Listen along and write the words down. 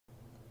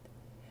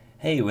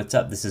Hey, what's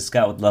up? This is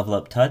Scott with Level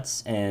Up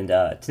Tuts, and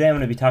today I'm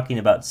going to be talking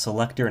about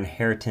selector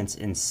inheritance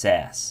in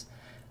Sass.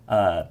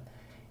 Uh,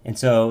 and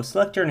so,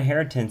 selector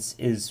inheritance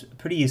is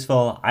pretty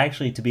useful. I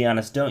actually, to be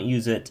honest, don't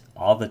use it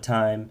all the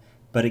time,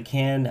 but it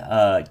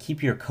can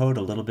keep your code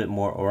a little bit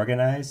more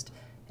organized.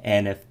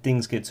 And if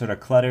things get sort of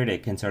cluttered,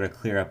 it can sort of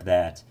clear up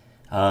that.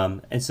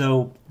 From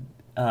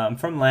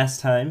last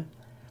time,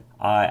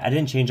 I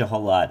didn't change a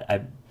whole lot.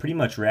 I pretty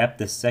much wrapped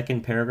the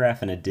second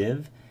paragraph in a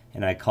div,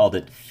 and I called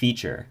it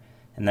feature.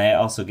 And I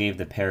also gave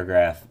the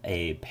paragraph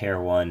a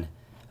pair1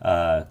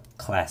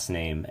 class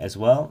name as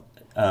well,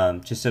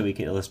 just so we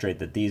can illustrate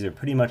that these are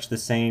pretty much the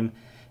same,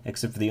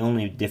 except for the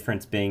only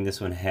difference being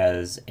this one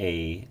has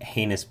a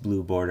heinous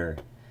blue border.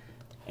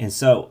 And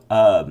so,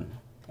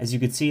 as you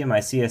can see in my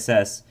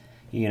CSS,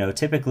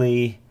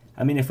 typically,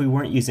 if we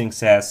weren't using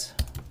Sass,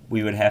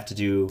 we would have to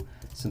do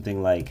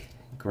something like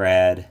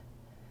grad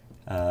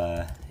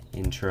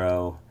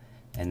intro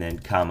and then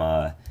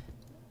comma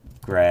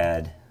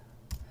grad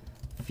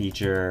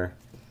feature,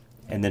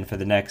 and then for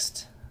the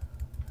next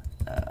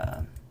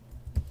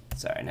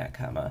sorry, not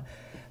comma,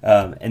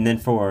 and then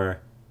for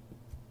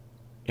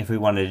if we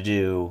wanted to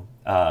do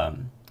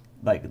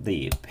like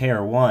the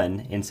pair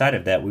one inside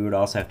of that, we would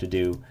also have to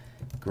do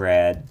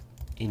grad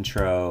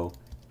intro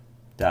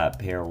dot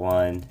pair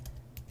one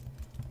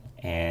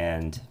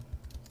and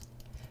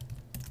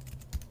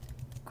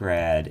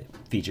grad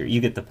feature. You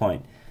get the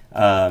point.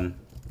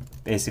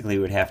 Basically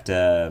we'd have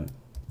to,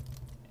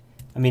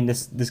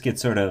 this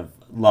gets sort of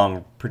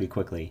long pretty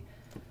quickly.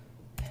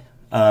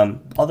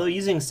 Although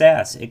using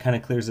Sass, it kind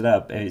of clears it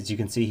up. As you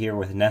can see here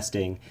with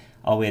nesting,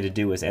 all we had to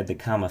do was add the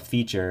comma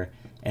feature,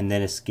 and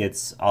then it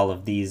gets all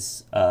of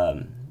these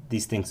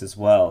things as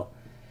well.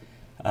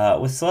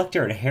 With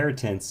selector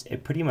inheritance,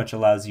 it pretty much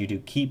allows you to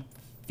keep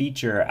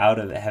feature out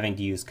of having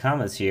to use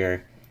commas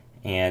here,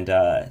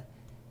 and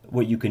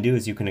what you can do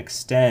is you can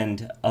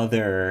extend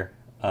other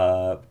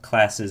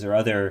classes or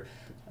other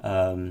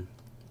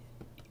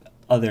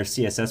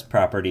CSS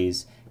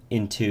properties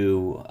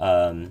into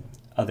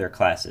other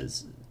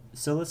classes.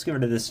 So let's get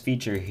rid of this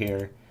feature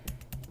here,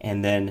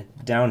 and then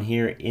down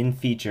here in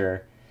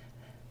feature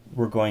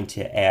we're going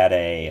to add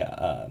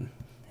a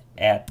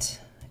at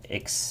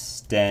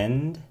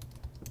extend,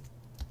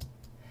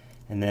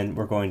 and then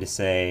we're going to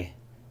say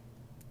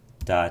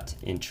dot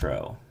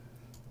intro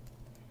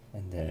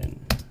and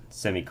then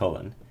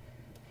semicolon.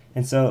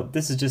 And so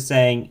this is just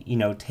saying,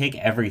 take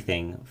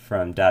everything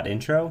from dot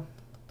intro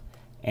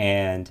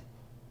and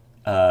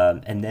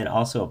then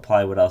also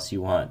apply what else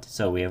you want.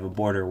 So we have a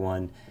border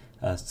one,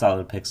 a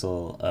solid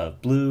pixel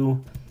of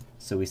blue.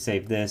 So we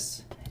save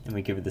this and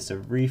we give this a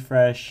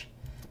refresh,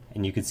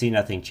 and you can see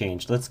nothing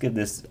changed. Let's give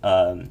this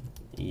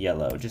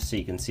yellow just so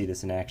you can see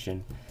this in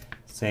action.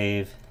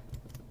 Save.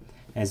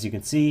 As you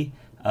can see,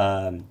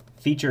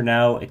 feature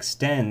now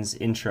extends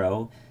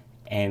intro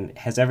and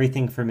has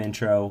everything from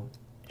intro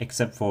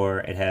except for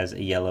it has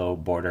a yellow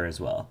border as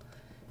well.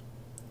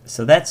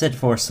 So that's it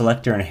for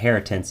selector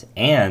inheritance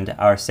and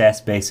our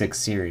Sass Basics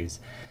series.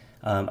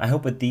 I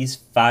hope with these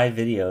 5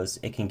 videos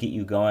it can get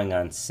you going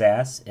on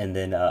Sass and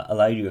then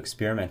allow you to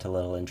experiment a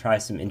little and try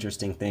some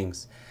interesting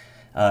things.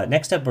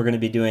 Next up, we're going to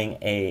be doing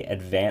a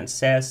advanced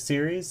Sass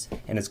series,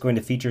 and it's going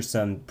to feature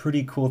some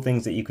pretty cool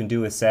things that you can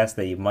do with Sass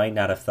that you might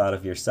not have thought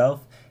of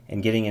yourself,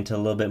 and getting into a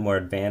little bit more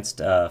advanced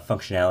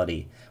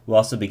functionality. We'll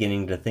also be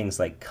getting into things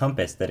like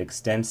Compass that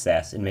extend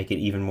Sass and make it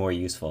even more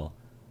useful.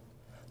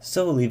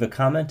 So leave a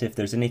comment if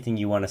there's anything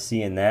you want to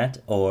see in that,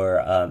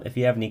 or if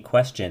you have any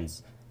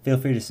questions. Feel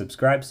free to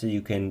subscribe so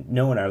you can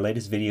know when our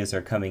latest videos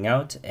are coming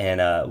out,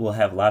 and we'll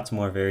have lots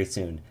more very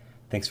soon.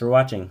 Thanks for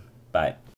watching. Bye.